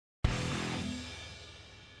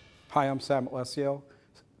Hi, I'm Sam Alessio,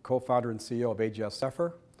 co-founder and CEO of AGS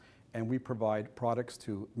Zephyr, and we provide products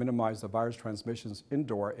to minimize the virus transmissions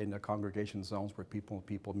indoor in the congregation zones where people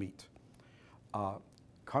meet.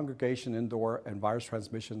 Congregation indoor and virus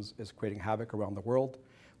transmissions is creating havoc around the world.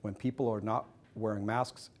 When people are not wearing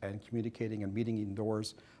masks and communicating and meeting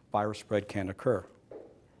indoors, virus spread can occur.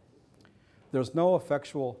 There's no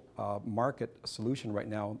effectual market solution right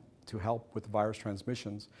now to help with virus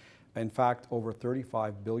transmissions. In fact, over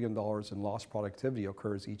 $35 billion in lost productivity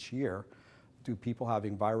occurs each year due to people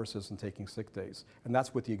having viruses and taking sick days. And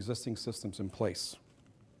that's with the existing systems in place.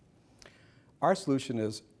 Our solution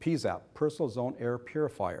is PZAP, Personal Zone Air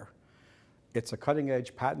Purifier. It's a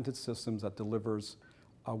cutting-edge patented system that delivers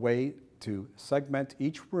a way to segment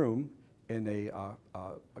each room in a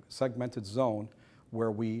segmented zone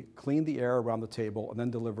where we clean the air around the table and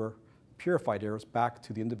then deliver purified airs back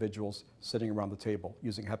to the individuals sitting around the table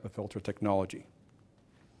using HEPA filter technology.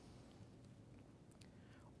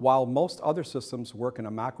 While most other systems work in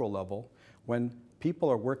a macro level, when people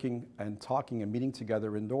are working and talking and meeting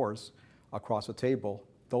together indoors across a table,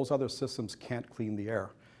 those other systems can't clean the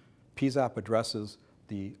air. PZAP addresses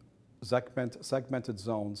the segmented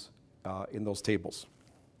zones in those tables.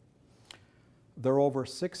 There are over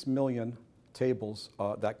 6 million tables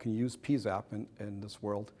that can use PZAP in this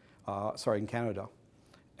world, in Canada.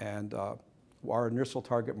 And our initial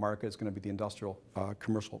target market is going to be the industrial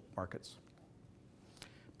commercial markets.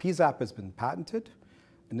 PZAP has been patented,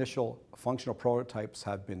 initial functional prototypes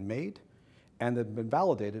have been made, and have been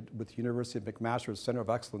validated with the University of McMaster's Center of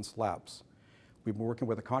Excellence labs. We've been working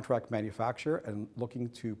with a contract manufacturer and looking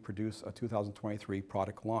to produce a 2023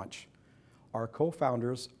 product launch. Our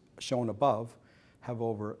co-founders, shown above, have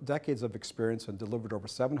over decades of experience and delivered over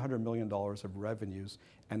 $700 million of revenues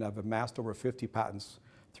and have amassed over 50 patents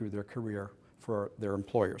through their career for their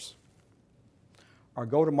employers. Our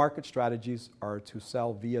go-to-market strategies are to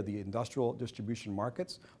sell via the industrial distribution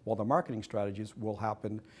markets, while the marketing strategies will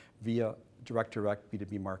happen via direct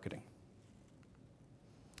B2B marketing.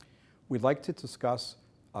 We'd like to discuss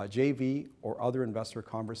JV or other investor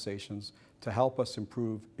conversations to help us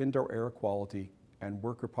improve indoor air quality and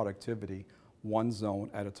worker productivity one zone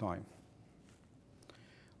at a time.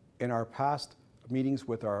 In our past meetings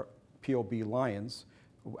with our POB LiONS,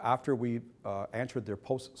 after we answered their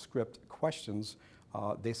postscript questions,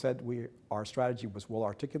 they said our strategy was well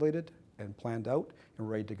articulated and planned out and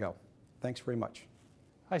ready to go. Thanks very much.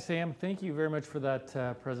 Hi, Sam. Thank you very much for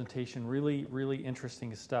that presentation. Really, really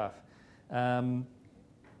interesting stuff. I'm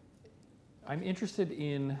interested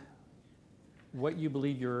in what you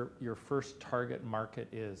believe your first target market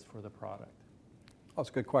is for the product. That's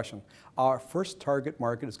a good question. Our first target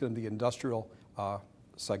market is going to be industrial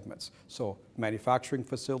segments. So manufacturing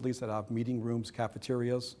facilities that have meeting rooms,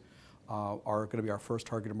 cafeterias are going to be our first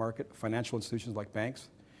targeted market, financial institutions like banks.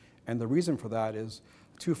 And the reason for that is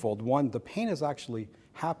twofold. One, the pain is actually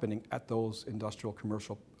happening at those industrial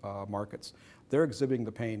commercial markets. They're exhibiting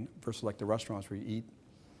the pain versus like the restaurants where you eat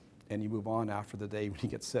and you move on after the day when you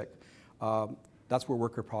get sick. That's where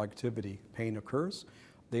worker productivity pain occurs.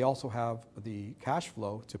 They also have the cash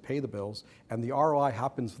flow to pay the bills, and the ROI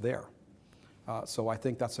happens there. So I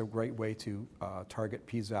think that's a great way to target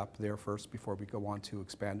PZAP there first before we go on to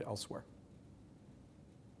expand elsewhere.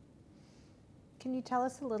 Can you tell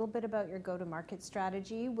us a little bit about your go-to-market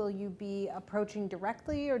strategy? Will you be approaching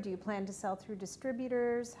directly, or do you plan to sell through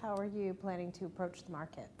distributors? How are you planning to approach the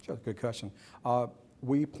market? Sure, good question.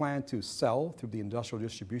 We plan to sell through the industrial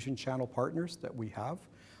distribution channel partners that we have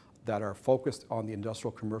that are focused on the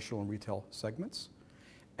industrial, commercial, and retail segments.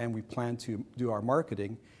 And we plan to do our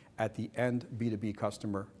marketing at the end B2B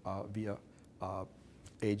customer via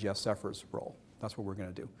AGS Zephyr's role. That's what we're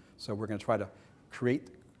going to do. So we're going to try to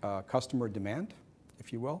create customer demand,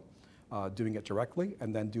 if you will, doing it directly,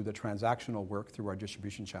 and then do the transactional work through our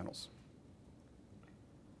distribution channels.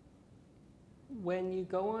 When you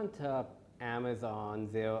go onto Amazon,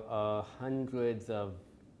 there are hundreds of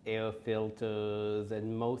air filters,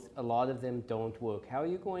 and a lot of them don't work. How are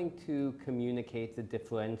you going to communicate the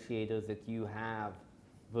differentiators that you have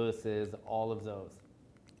versus all of those?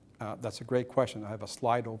 That's a great question. I have a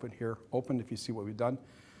slide open here, if you see what we've done.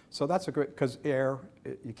 So that's a great, because air,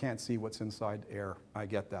 you can't see what's inside air. I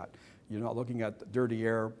get that. You're not looking at dirty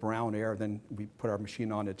air, brown air, then we put our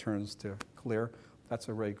machine on, it turns to clear. That's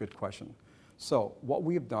a very good question. So what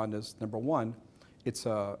we've done is, number one,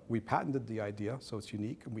 we patented the idea, so it's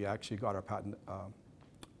unique, and we actually got our patent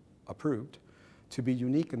approved to be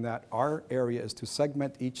unique in that our area is to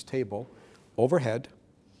segment each table overhead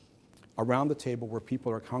around the table where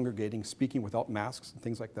people are congregating, speaking without masks and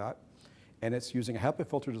things like that, And it's using a HEPA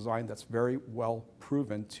filter design that's very well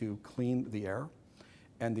proven to clean the air.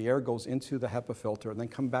 And the air goes into the HEPA filter and then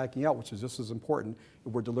come backing out, which is just as important.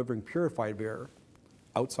 We're delivering purified air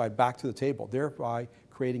outside back to the table, thereby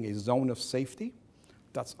creating a zone of safety.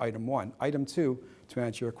 That's item one. Item two, to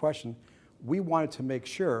answer your question, we wanted to make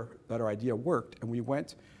sure that our idea worked, and we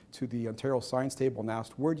went to the Ontario Science Table and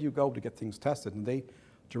asked, where do you go to get things tested? And they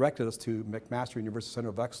directed us to McMaster University Center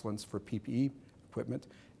of Excellence for PPE equipment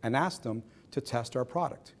and asked them to test our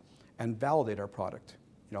product and validate our product,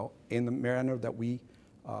 in the manner that we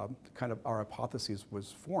kind of our hypothesis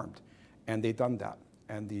was formed. And they've done that.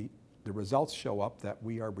 And the results show up that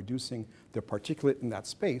we are reducing the particulate in that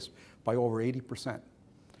space by over 80%.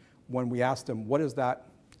 When we asked them, what is that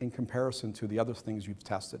in comparison to the other things you've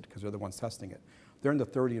tested, because they're the ones testing it, they're in the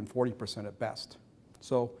 30 and 40% at best.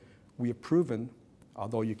 So we have proven,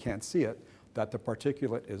 although you can't see it, that the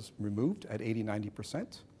particulate is removed at 80,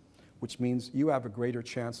 90%, which means you have a greater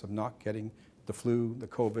chance of not getting the flu, the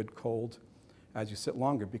COVID, cold, as you sit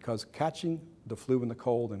longer, because catching the flu and the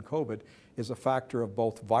cold and COVID is a factor of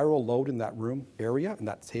both viral load in that room area, in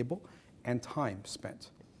that table, and time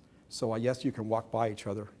spent. So yes, you can walk by each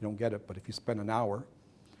other, you don't get it, but if you spend an hour,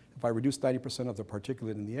 if I reduce 90% of the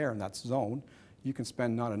particulate in the air in that zone, you can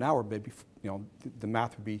spend not an hour, maybe, the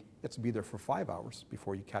math would be, it's be there for 5 hours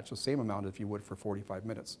before you catch the same amount as you would for 45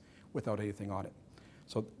 minutes without anything on it.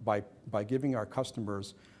 So by giving our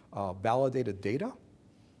customers validated data,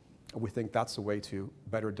 we think that's a way to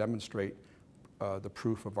better demonstrate the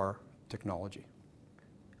proof of our technology.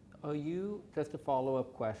 Just a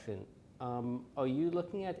follow-up question, are you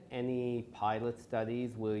looking at any pilot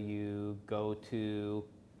studies where you go to,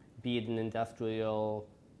 be it an industrial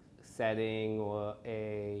setting or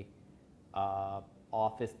a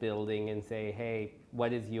office building, and say, hey,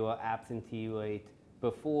 what is your absentee rate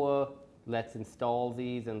before? Let's install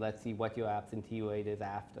these and let's see what your absentee rate is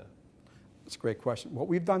after. That's a great question. What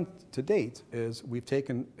we've done to date is we've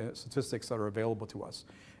taken statistics that are available to us.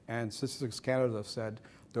 And Statistics Canada said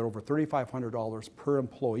that over $3,500 per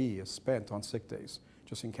employee is spent on sick days,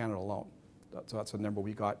 just in Canada alone. So that's a number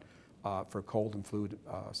we got for cold and flu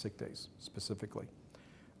sick days specifically.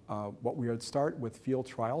 What we would start with field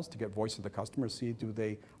trials to get voice of the customer, see do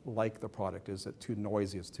they like the product, is it too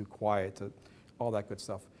noisy, is it too quiet, all that good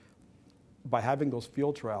stuff. By having those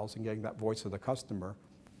field trials and getting that voice of the customer,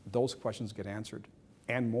 those questions get answered,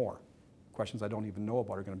 and more. Questions I don't even know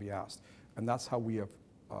about are going to be asked. And that's how we have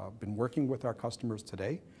been working with our customers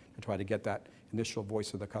today to try to get that initial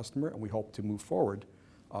voice of the customer, and we hope to move forward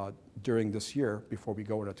during this year before we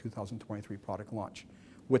go into 2023 product launch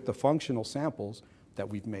with the functional samples that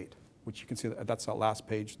we've made, which you can see, that's that last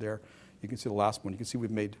page there. You can see the last one. You can see we've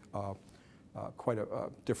made quite a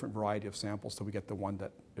different variety of samples till we get the one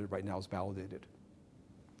that right now is validated.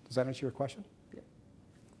 Does that answer your question? Yeah.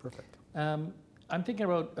 Perfect. I'm thinking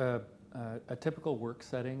about a typical work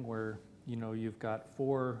setting where you've got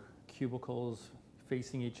 4 cubicles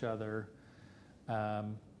facing each other,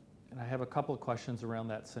 and I have a couple of questions around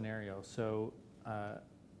that scenario. So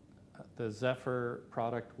the Zephyr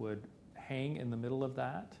product would hang in the middle of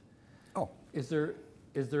that. Oh. Is there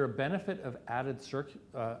a benefit of added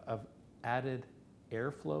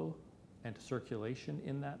airflow and circulation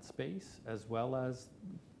in that space, as well as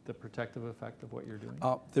the protective effect of what you're doing?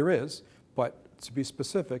 There is, but to be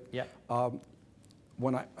specific, yeah.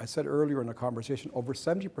 When I said earlier in the conversation, over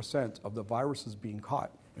 70% of the viruses being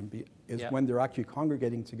caught is when they're actually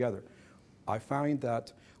congregating together. I find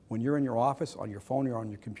that when you're in your office, on your phone or on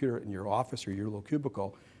your computer in your office or your little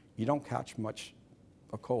cubicle, you don't catch much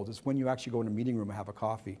of cold. It's when you actually go in a meeting room and have a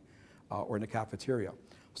coffee or in a cafeteria.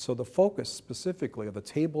 So the focus specifically of the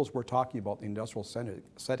tables we're talking about in industrial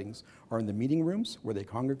settings are in the meeting rooms where they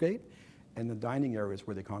congregate and the dining areas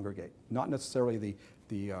where they congregate, not necessarily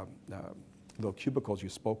the little cubicles you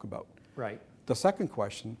spoke about. Right. The second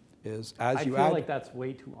question is, I feel like that's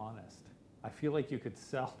way too honest. I feel like you could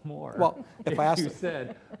sell more. Well, if I asked you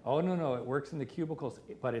said, oh, no, it works in the cubicles,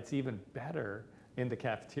 but it's even better in the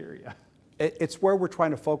cafeteria. It's where we're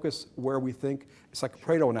trying to focus, where we think, it's like a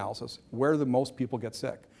Pareto analysis, where the most people get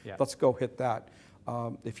sick. Yeah. Let's go hit that.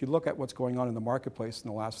 If you look at what's going on in the marketplace in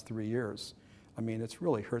the last 3 years, I mean, it's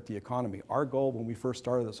really hurt the economy. Our goal when we first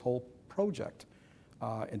started this whole project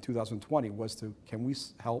in 2020 was to, can we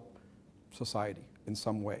help society in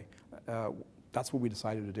some way? That's what we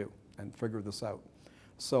decided to do and figure this out.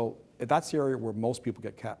 So that's the area where most people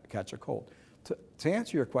get catch a cold. To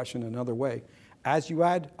answer your question another way, as you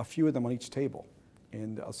add a few of them on each table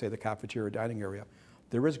in, I'll say, the cafeteria dining area,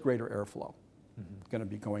 there is greater airflow going to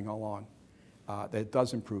be going along. That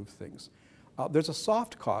does improve things. There's a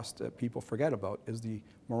soft cost that people forget about, is the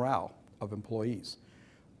morale of employees.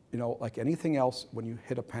 You know, like anything else, when you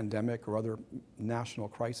hit a pandemic or other national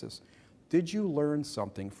crisis, did you learn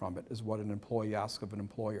something from it, is what an employee asks of an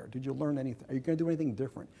employer. Did you learn anything? Are you going to do anything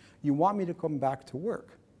different? You want me to come back to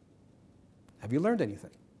work. Have you learned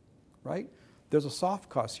anything, right? There's a soft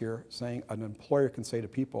cost here saying an employer can say to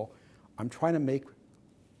people, I'm trying to make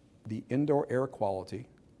the indoor air quality,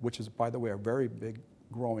 which is, by the way, a very big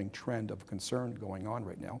growing trend of concern going on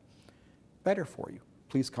right now, better for you.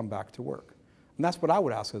 Please come back to work. And that's what I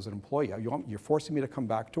would ask as an employee. You're forcing me to come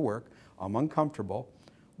back to work. I'm uncomfortable.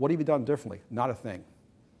 What have you done differently? Not a thing.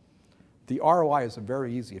 The ROI is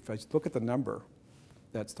very easy. If I look at the number,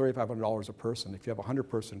 that's $3,500 a person. If you have a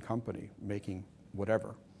 100-person company making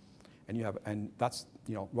whatever, and that's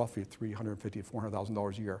roughly $350,000 to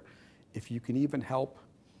 $400,000 a year. If you can even help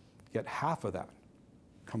get half of that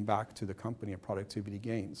come back to the company in productivity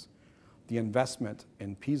gains, the investment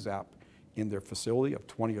in PZAP in their facility of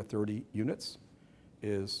 20 or 30 units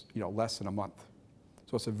is less than a month.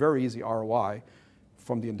 So it's a very easy ROI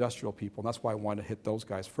from the industrial people, and that's why I want to hit those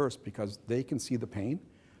guys first, because they can see the pain,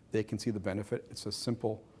 they can see the benefit. It's a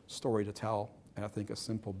simple story to tell, and I think a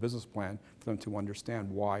simple business plan for them to understand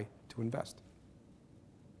why to invest.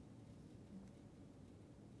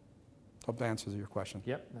 Hope that answers your question.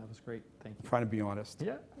 Yep, that was great. Thank you. I'm trying to be honest.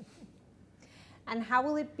 Yeah. And how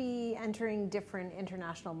will it be entering different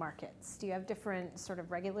international markets? Do you have different sort of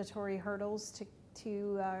regulatory hurdles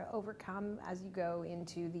to overcome as you go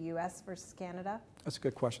into the US versus Canada? That's a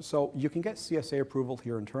good question. So you can get CSA approval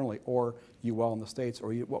here internally, or UL in the States,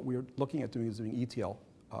 or what we're looking at doing is doing ETL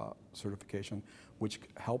certification, which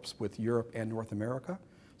helps with Europe and North America.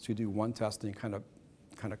 So you do one testing, kind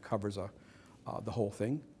of covers the whole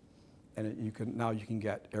thing, and now you can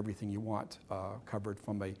get everything you want covered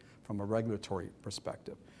from a regulatory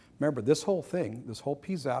perspective. Remember, this whole thing, this whole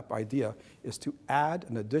PZAP idea, is to add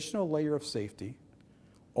an additional layer of safety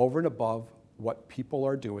over and above what people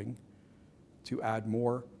are doing to add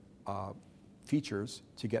more features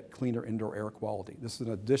to get cleaner indoor air quality. This is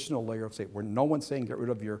an additional layer of safety where no one's saying get rid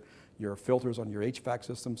of your filters on your HVAC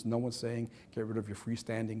systems. No one's saying get rid of your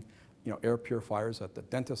freestanding air purifiers at the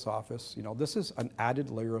dentist's office. This is an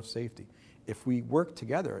added layer of safety. If we work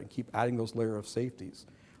together and keep adding those layer of safeties,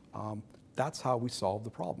 that's how we solve the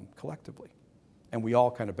problem collectively. And we all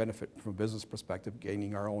kind of benefit from a business perspective,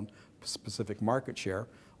 gaining our own specific market share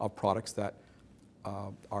of products that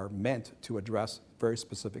are meant to address very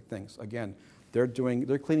specific things. Again, they're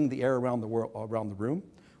cleaning the air around the room.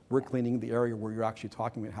 We're cleaning the area where you're actually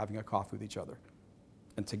talking and having a coffee with each other.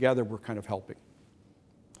 And together, we're kind of helping.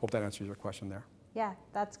 Hope that answers your question there. Yeah,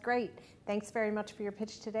 that's great. Thanks very much for your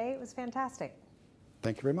pitch today. It was fantastic.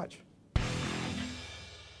 Thank you very much.